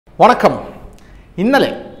വണക്കം. ഇന്നലെ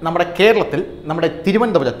നമ്മുടെ കേരളത്തിൽ നമ്മുടെ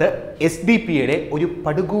തിരുവനന്തപുരത്ത് SDP-യുടെ ഒരു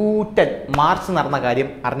പടുകൂറ്റൻ മാർച്ച് നടന്ന കാര്യം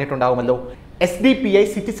അറിഞ്ഞിട്ടുണ്ടാവുമല്ലോ. SDPI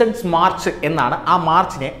സിറ്റിസൺസ് മാർച്ച് എന്നാണ് ആ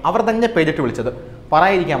മാർച്ചിനെ അവർ തന്നെ പേരിട്ട് വിളിച്ചത്.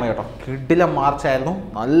 പറയാതിരിക്കാമോ കേട്ടോ, കിടിലം മാർച്ചായിരുന്നു,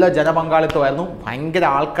 നല്ല ജനപങ്കാളിത്തമായിരുന്നു, ഭയങ്കര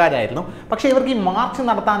ആൾക്കാരായിരുന്നു. പക്ഷേ ഇവർക്ക് ഈ മാർച്ച്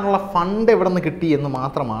നടത്താനുള്ള ഫണ്ട് എവിടെ നിന്ന് കിട്ടി എന്ന്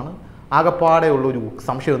മാത്രമാണ് ആകപ്പാടെ ഉള്ളൊരു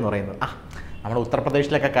സംശയം എന്ന് പറയുന്നത്. നമ്മുടെ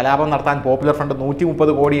ഉത്തർപ്രദേശിലൊക്കെ കലാപം നടത്താൻ പോപ്പുലർ ഫ്രണ്ട്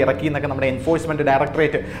 130 കോടി ഇറക്കി എന്നൊക്കെ നമ്മുടെ എൻഫോഴ്സ്മെൻറ്റ്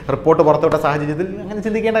ഡയറക്ടറേറ്റ് റിപ്പോർട്ട് പുറത്തുവിട്ട സാഹചര്യത്തിൽ അങ്ങനെ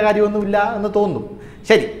ചിന്തിക്കേണ്ട കാര്യമൊന്നുമില്ല എന്ന് തോന്നുന്നു.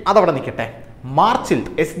 ശരി, അതവിടെ നിൽക്കട്ടെ. മാർച്ചിൽ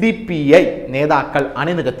SDPI നേതാക്കൾ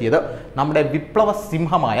അണിനിരത്തിയത് നമ്മുടെ വിപ്ലവ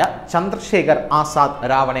സിംഹമായ ചന്ദ്രശേഖർ ആസാദ്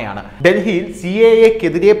രാവണയാണ്. ഡൽഹിയിൽ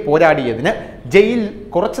CAA-ക്കെതിരെ പോരാടിയതിന് ജയിലിൽ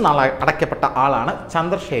കുറച്ച് നാൾ അടയ്ക്കപ്പെട്ട ആളാണ്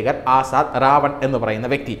ചന്ദ്രശേഖർ ആസാദ് രാവൺ എന്ന് പറയുന്ന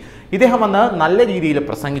വ്യക്തി. ഇദ്ദേഹം വന്ന് നല്ല രീതിയിൽ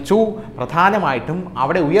പ്രസംഗിച്ചു. പ്രധാനമായിട്ടും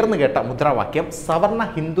അവിടെ ഉയർന്നു കേട്ട മുദ്രാവാക്യം സവർണ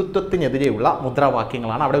ഹിന്ദുത്വത്തിനെതിരെയുള്ള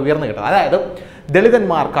മുദ്രാവാക്യങ്ങളാണ് അവിടെ ഉയർന്നു കേട്ടത്. അതായത്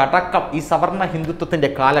ദളിതന്മാർക്ക് അടക്കം ഈ സവർണ ഹിന്ദുത്വത്തിന്റെ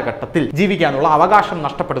കാലഘട്ടത്തിൽ ജീവിക്കാനുള്ള അവകാശം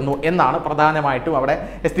നഷ്ടപ്പെടുന്നു എന്നാണ് പ്രധാനമായിട്ടും അവിടെ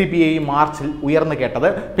SDPI മാർച്ചിൽ ഉയർന്നു കേട്ടത്.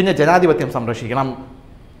 പിന്നെ ജനാധിപത്യം സംരക്ഷിക്കണം,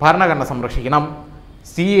 ഭരണഘടന സംരക്ഷിക്കണം,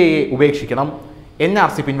 CAA ഉപേക്ഷിക്കണം,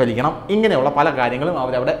 NRC പിൻവലിക്കണം, ഇങ്ങനെയുള്ള പല കാര്യങ്ങളും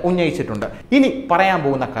അവരവിടെ ഉന്നയിച്ചിട്ടുണ്ട്. ഇനി പറയാൻ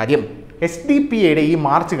പോകുന്ന കാര്യം, SDPIയുടെ ഈ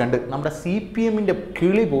മാർച്ച് കണ്ട് നമ്മുടെ CPM-ന്റെ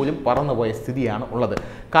കിളി പോലും പറന്നുപോയ സ്ഥിതിയാണ് ഉള്ളത്.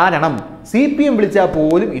 കാരണം CPM വിളിച്ചാൽ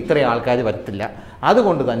പോലും ഇത്രയും ആൾക്കാർ വരത്തില്ല.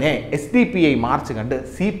 അതുകൊണ്ട് തന്നെ SDPI മാർച്ച് കണ്ട്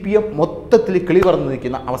CPM മൊത്തത്തിൽ കിളി പറന്നു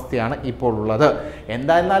നിൽക്കുന്ന അവസ്ഥയാണ് ഇപ്പോൾ ഉള്ളത്.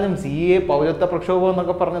 എന്തായിരുന്നാലും CAA പൗരത്വ പ്രക്ഷോഭം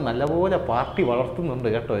എന്നൊക്കെ പറഞ്ഞ് നല്ലപോലെ പാർട്ടി വളർത്തുന്നുണ്ട്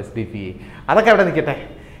കേട്ടോ SDPI. അതൊക്കെ അവിടെ നിൽക്കട്ടെ.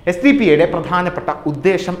 SDPIയുടെ പ്രധാനപ്പെട്ട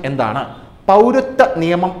ഉദ്ദേശം എന്താണ്? പൗരത്വ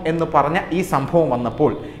നിയമം എന്ന് പറഞ്ഞ ഈ സംഭവം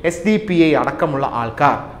വന്നപ്പോൾ SDPI അടക്കമുള്ള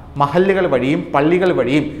ആൾക്കാർ മഹല്ലുകൾ വഴിയും പള്ളികൾ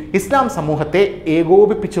വഴിയും ഇസ്ലാം സമൂഹത്തെ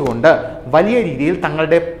ഏകോപിപ്പിച്ചുകൊണ്ട് വലിയ രീതിയിൽ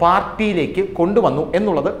തങ്ങളുടെ പാർട്ടിയിലേക്ക് കൊണ്ടുവന്നു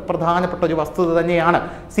എന്നുള്ളത് പ്രധാനപ്പെട്ട ഒരു വസ്തുത തന്നെയാണ്.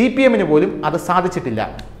 CPM-ന് പോലും അത് സാധിച്ചിട്ടില്ല.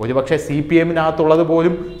 ഒരുപക്ഷെ CPM-നകത്തുള്ളത്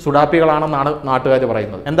പോലും സുഡാപ്പികളാണെന്നാണ് നാട്ടുകാർ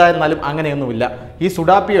പറയുന്നത്. എന്തായിരുന്നാലും അങ്ങനെയൊന്നുമില്ല. ഈ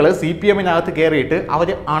സുഡാപ്പികൾ CPM-നകത്ത് കയറിയിട്ട്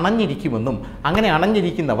അവർ അണഞ്ഞിരിക്കുമെന്നും അങ്ങനെ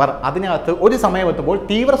അണഞ്ഞിരിക്കുന്നവർ അതിനകത്ത് ഒരു സമയമെത്തുമ്പോൾ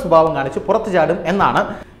തീവ്ര സ്വഭാവം കാണിച്ച് പുറത്തു ചാടും എന്നാണ്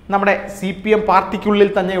നമ്മുടെ CPM പാർട്ടിക്കുള്ളിൽ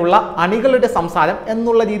തന്നെയുള്ള അണികളുടെ സംസാരം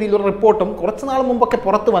എന്നുള്ള രീതിയിലുള്ള റിപ്പോർട്ടും കുറച്ച് നാൾ മുമ്പൊക്കെ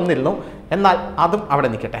പുറത്തു വന്നിരുന്നു. എന്നാൽ അതും അവിടെ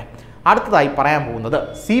നിൽക്കട്ടെ. അടുത്തതായി പറയാൻ പോകുന്നത്,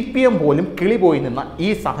 CPM പോലും കിളി പോയി നിന്ന ഈ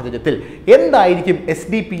സാഹചര്യത്തിൽ എന്തായിരിക്കും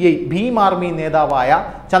SDPI ഭീം ആർമി നേതാവായ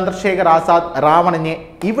ചന്ദ്രശേഖർ ആസാദ് രാവണനെ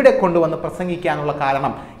ഇവിടെ കൊണ്ടുവന്ന് പ്രസംഗിക്കാനുള്ള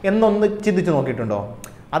കാരണം എന്നൊന്ന് ചിന്തിച്ചു നോക്കിയിട്ടുണ്ടോ?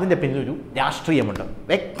 അതിൻ്റെ പിന്നിലൊരു രാഷ്ട്രീയമുണ്ട്.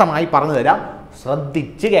 വ്യക്തമായി പറഞ്ഞു തരാം,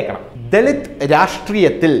 ശ്രദ്ധിച്ച് കേൾക്കണം. ദളിത്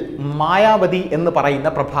രാഷ്ട്രീയത്തിൽ മായാവതി എന്ന് പറയുന്ന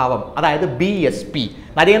പ്രഭാവം, അതായത് BSP,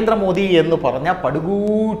 നരേന്ദ്രമോദി എന്ന് പറഞ്ഞ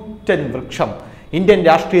പടുകൂറ്റൻ വൃക്ഷം ഇന്ത്യൻ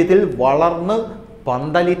രാഷ്ട്രീയത്തിൽ വളർന്ന്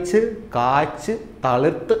പന്തലിച്ച് കാച്ച്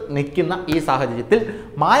തളിർത്ത് നിൽക്കുന്ന ഈ സാഹചര്യത്തിൽ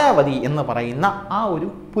മായാവതി എന്ന് പറയുന്ന ആ ഒരു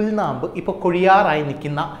പുൽനാമ്പ് ഇപ്പോൾ കൊഴിയാറായി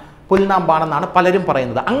നിൽക്കുന്ന പുൽനാമ്പാണെന്നാണ് പലരും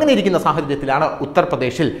പറയുന്നത്. അങ്ങനെ ഇരിക്കുന്ന സാഹചര്യത്തിലാണ്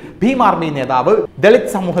ഉത്തർപ്രദേശിൽ ഭീം ആർമി നേതാവ് ദളിത്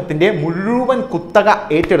സമൂഹത്തിന്റെ മുഴുവൻ കുത്തക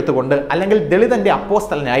ഏറ്റെടുത്തുകൊണ്ട്, അല്ലെങ്കിൽ ദളിതന്റെ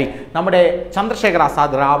അപ്പോസ്തലനായി നമ്മുടെ ചന്ദ്രശേഖർ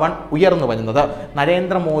ആസാദ് രാവൺ ഉയർന്നു വരുന്നത്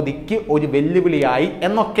നരേന്ദ്രമോദിക്ക് ഒരു വെല്ലുവിളിയായി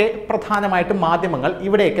എന്നൊക്കെ പ്രധാനമായിട്ടും മാധ്യമങ്ങൾ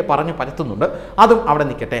ഇവിടെയൊക്കെ പറഞ്ഞു പരത്തുന്നുണ്ട്. അതും അവിടെ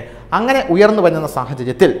നിൽക്കട്ടെ. അങ്ങനെ ഉയർന്നു വരുന്ന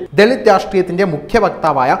സാഹചര്യത്തിൽ ദളിത് രാഷ്ട്രീയത്തിന്റെ മുഖ്യ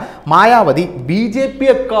വക്താവായ മായാവതി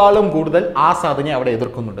BJP-യെക്കാളും കൂടുതൽ ആസാദിനെ അവിടെ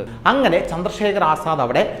എതിർക്കുന്നുണ്ട്. അങ്ങനെ ചന്ദ്രശേഖർ ആസാദ്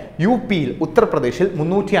അവിടെ UP-യിൽ, ഉത്തർപ്രദേശിൽ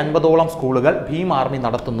 350ഓളം സ്കൂളുകൾ ഭീം ആർമി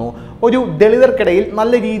നടത്തുന്നു. ഒരു ദളിതർക്കിടയിൽ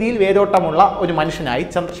നല്ല രീതിയിൽ വേരോട്ടമുള്ള ഒരു മനുഷ്യനായി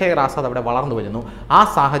ചന്ദ്രശേഖർ ആസാദ് അവിടെ വളർന്നു വരുന്നു. ആ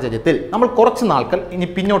സാഹചര്യത്തിൽ നമ്മൾ കുറച്ച് നാൾക്കൾ ഇനി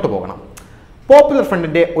പിന്നോട്ട് പോകണം. പോപ്പുലർ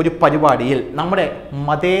ഫ്രണ്ടിന്റെ ഒരു പരിപാടിയിൽ നമ്മുടെ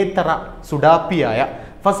മതേതര സുഡാപ്പിയായ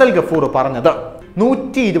ഫസൽ ഗഫൂർ പറഞ്ഞത്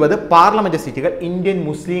 120 പാർലമെന്റ് സീറ്റുകൾ ഇന്ത്യൻ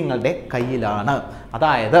മുസ്ലിങ്ങളുടെ കയ്യിലാണ്.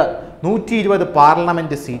 അതായത് 120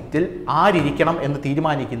 പാർലമെന്റ് സീറ്റിൽ ആരിക്കണം എന്ന്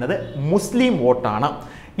തീരുമാനിക്കുന്നത് മുസ്ലിം വോട്ടാണ്.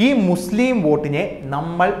 ഈ മുസ്ലിം വോട്ടിനെ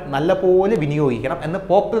നമ്മൾ നല്ലപോലെ വിനിയോഗിക്കണം എന്ന്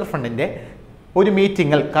പോപ്പുലർ ഫ്രണ്ടിന്റെ ഒരു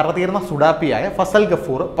മീറ്റിങ്ങിൽ കറതീർന്ന സുഡാപ്പിയായ ഫസൽ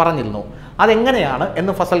ഗഫൂർ പറഞ്ഞിരുന്നു. അതെങ്ങനെയാണ്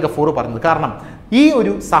എന്ന് ഫസൽ ഗഫൂർ പറഞ്ഞത്? കാരണം ഈ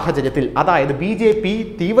ഒരു സാഹചര്യത്തിൽ, അതായത് BJP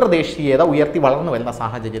തീവ്രദേശീയത ഉയർത്തി വളർന്നു വരുന്ന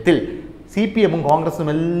സാഹചര്യത്തിൽ CPM-ഉം കോൺഗ്രസും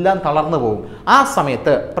എല്ലാം തളർന്നു പോകും. ആ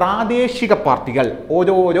സമയത്ത് പ്രാദേശിക പാർട്ടികൾ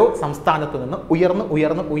ഓരോരോ സംസ്ഥാനത്ത് നിന്ന്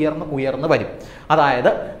ഉയർന്ന് വരും.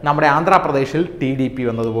 അതായത് നമ്മുടെ ആന്ധ്രാപ്രദേശിൽ TDP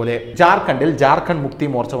വന്നതുപോലെ, ജാർഖണ്ഡിൽ ജാർഖണ്ഡ് മുക്തി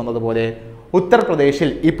മോർച്ച വന്നതുപോലെ, ഉത്തർപ്രദേശിൽ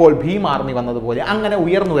ഇപ്പോൾ ഭീം ആർമി വന്നതുപോലെ, അങ്ങനെ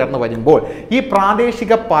ഉയർന്നു വരുമ്പോൾ ഈ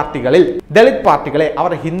പ്രാദേശിക പാർട്ടികളിൽ ദളിത് പാർട്ടികളെ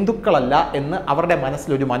അവർ ഹിന്ദുക്കളല്ല എന്ന് അവരുടെ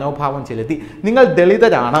മനസ്സിലൊരു മനോഭാവം ചെലുത്തി, നിങ്ങൾ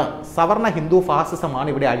ദളിതരാണ്, സവർണ ഹിന്ദു ഫാസിസമാണ്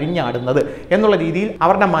ഇവിടെ അഴിഞ്ഞാടുന്നത് എന്നുള്ള രീതിയിൽ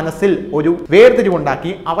അവരുടെ മനസ്സിൽ ഒരു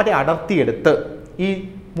വേർതിരിവുണ്ടാക്കി അവരെ അടർത്തിയെടുത്ത് ഈ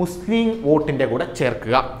മുസ്ലിം വോട്ടിൻ്റെ കൂടെ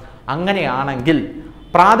ചേർക്കുക. അങ്ങനെയാണെങ്കിൽ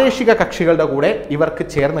പ്രാദേശിക കക്ഷികളുടെ കൂടെ ഇവർക്ക്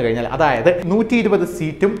ചേർന്ന് കഴിഞ്ഞാൽ, അതായത് 120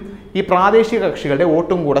 സീറ്റും ഈ പ്രാദേശിക കക്ഷികളുടെ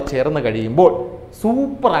വോട്ടും കൂടെ ചേർന്ന് കഴിയുമ്പോൾ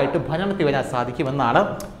സൂപ്പറായിട്ട് ഭരണത്തിൽ വരാൻ സാധിക്കുമെന്നാണ്.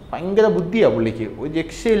 ഭയങ്കര ബുദ്ധിയാണ് പുള്ളിക്ക്, ഒരു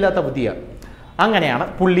രക്ഷയില്ലാത്ത ബുദ്ധിയാണ്. അങ്ങനെയാണ്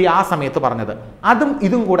പുള്ളി ആ സമയത്ത് പറഞ്ഞത്. അതും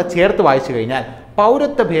ഇതും കൂടെ ചേർത്ത് വായിച്ചു കഴിഞ്ഞാൽ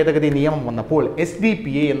പൗരത്വ ഭേദഗതി നിയമം വന്നപ്പോൾ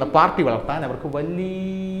SDPI എന്ന പാർട്ടി വളർത്താൻ അവർക്ക്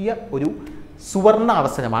വലിയ ഒരു സുവർണ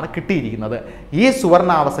അവസരമാണ് കിട്ടിയിരിക്കുന്നത്. ഈ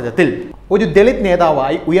സുവർണ അവസരത്തിൽ ഒരു ദളിത്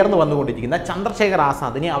നേതാവായി ഉയർന്നു വന്നുകൊണ്ടിരിക്കുന്ന ചന്ദ്രശേഖർ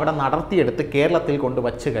ആസാദിനെ അവിടെ നടത്തിയെടുത്ത് കേരളത്തിൽ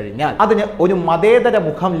കൊണ്ടുവച്ചു കഴിഞ്ഞാൽ അതിന് ഒരു മതേതര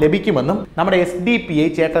മുഖം ലഭിക്കുമെന്നും നമ്മുടെ SDPI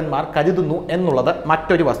ചേട്ടന്മാർ കരുതുന്നു എന്നുള്ളത്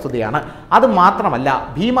മറ്റൊരു വസ്തുതയാണ്. അത് മാത്രമല്ല,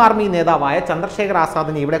 ഭീം ആർമി നേതാവായ ചന്ദ്രശേഖർ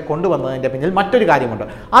ആസാദിനെ ഇവിടെ കൊണ്ടുവന്നതിൻ്റെ പിന്നിൽ മറ്റൊരു കാര്യമുണ്ട്.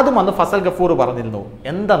 അതും അന്ന് ഫസൽ ഗഫൂർ പറഞ്ഞിരുന്നു.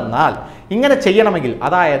 എന്തെന്നാൽ ഇങ്ങനെ ചെയ്യണമെങ്കിൽ,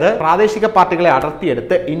 അതായത് പ്രാദേശിക പാർട്ടികളെ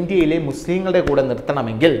അടർത്തിയെടുത്ത് ഇന്ത്യയിലെ മുസ്ലിങ്ങളുടെ കൂടെ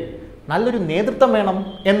നിർത്തണമെങ്കിൽ നല്ലൊരു നേതൃത്വം വേണം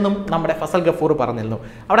എന്നും നമ്മുടെ ഫസൽ ഗഫൂർ പറഞ്ഞിരുന്നു.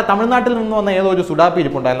 അവിടെ തമിഴ്നാട്ടിൽ നിന്ന് വന്ന ഏതോ ഒരു സുഡാപ്പി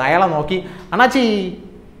ഇരിപ്പുണ്ടായിരുന്നു. അയാളെ നോക്കി അണ്ണാച്ചി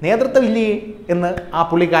നേതൃത്വം ഇല്ലേ എന്ന് ആ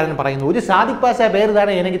പുള്ളിക്കാരൻ പറയുന്നു. ഒരു സാദിഖ് പാഷ പേര്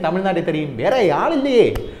താനെ എനിക്ക് തമിഴ്നാട്ടിൽ തരികയും വേറെ ആളില്ലേ,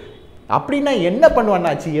 അപ്പടിന്നാ എന്നെ പണ്ടു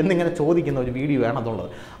അണ്ണാച്ചി എന്നിങ്ങനെ ചോദിക്കുന്ന ഒരു വീഡിയോ ആണ് അതുള്ളത്.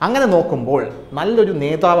 അങ്ങനെ നോക്കുമ്പോൾ നല്ലൊരു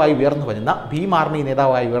നേതാവായി ഉയർന്നു വരുന്ന, ഭീം ആർമി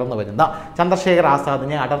നേതാവായി ഉയർന്നു വരുന്ന ചന്ദ്രശേഖർ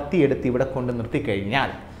ആസാദിനെ അടർത്തിയെടുത്ത് ഇവിടെ കൊണ്ട്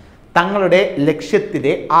നിർത്തിക്കഴിഞ്ഞാൽ തങ്ങളുടെ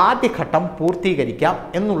ലക്ഷ്യത്തിലെ ആദ്യഘട്ടം പൂർത്തീകരിക്കാം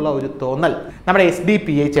എന്നുള്ള ഒരു തോന്നൽ നമ്മുടെ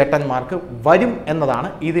SDPI ചേട്ടന്മാർക്ക് വരും എന്നതാണ്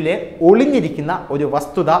ഇതിലെ ഒളിഞ്ഞിരിക്കുന്ന ഒരു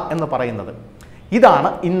വസ്തുത എന്ന് പറയുന്നത്. ഇതാണ്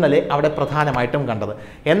ഇന്നലെ അവിടെ പ്രധാനമായിട്ടും കണ്ടത്.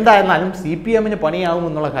 എന്തായിരുന്നാലും CPMന് പണിയാവും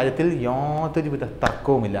എന്നുള്ള കാര്യത്തിൽ യാതൊരുവിധ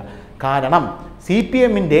തർക്കവുമില്ല. കാരണം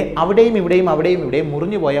CPMൻ്റെ അവിടെയും ഇവിടെയും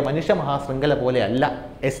മുറിഞ്ഞുപോയ മനുഷ്യ മഹാശൃംഖല പോലെയല്ല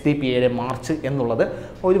SDPIയുടെ മാർച്ച് എന്നുള്ളത്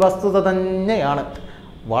ഒരു വസ്തുത തന്നെയാണ്.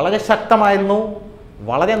 വളരെ ശക്തമായിരുന്നു,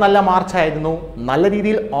 വളരെ നല്ല മാർച്ചായിരുന്നു, നല്ല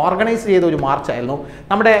രീതിയിൽ ഓർഗനൈസ് ചെയ്ത ഒരു മാർച്ചായിരുന്നു.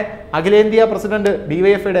 നമ്മുടെ അഖിലേന്ത്യാ പ്രസിഡന്റ്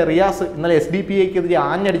DYFIയുടെ റിയാസ് ഇന്നലെ SDPIക്കെതിരെ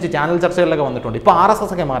ആഞ്ഞടിച്ച് ചാനൽ ചർച്ചകളിലൊക്കെ വന്നിട്ടുണ്ട്. ഇപ്പോൾ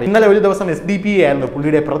RSS ഒക്കെ മാറി. ഇന്നലെ ഒരു ദിവസം SDPI ആയിരുന്നു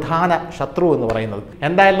പുള്ളിയുടെ പ്രധാന ശത്രു എന്ന് പറയുന്നത്.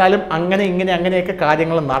 എന്തായാലും അങ്ങനെയൊക്കെ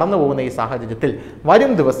കാര്യങ്ങൾ നടന്നു പോകുന്ന ഈ സാഹചര്യത്തിൽ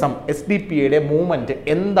വരും ദിവസം SDPIയുടെ മൂവ്മെന്റ്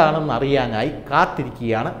എന്താണെന്ന് അറിയാനായി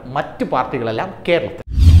കാത്തിരിക്കുകയാണ് മറ്റു പാർട്ടികളെല്ലാം കേരളത്തിൽ.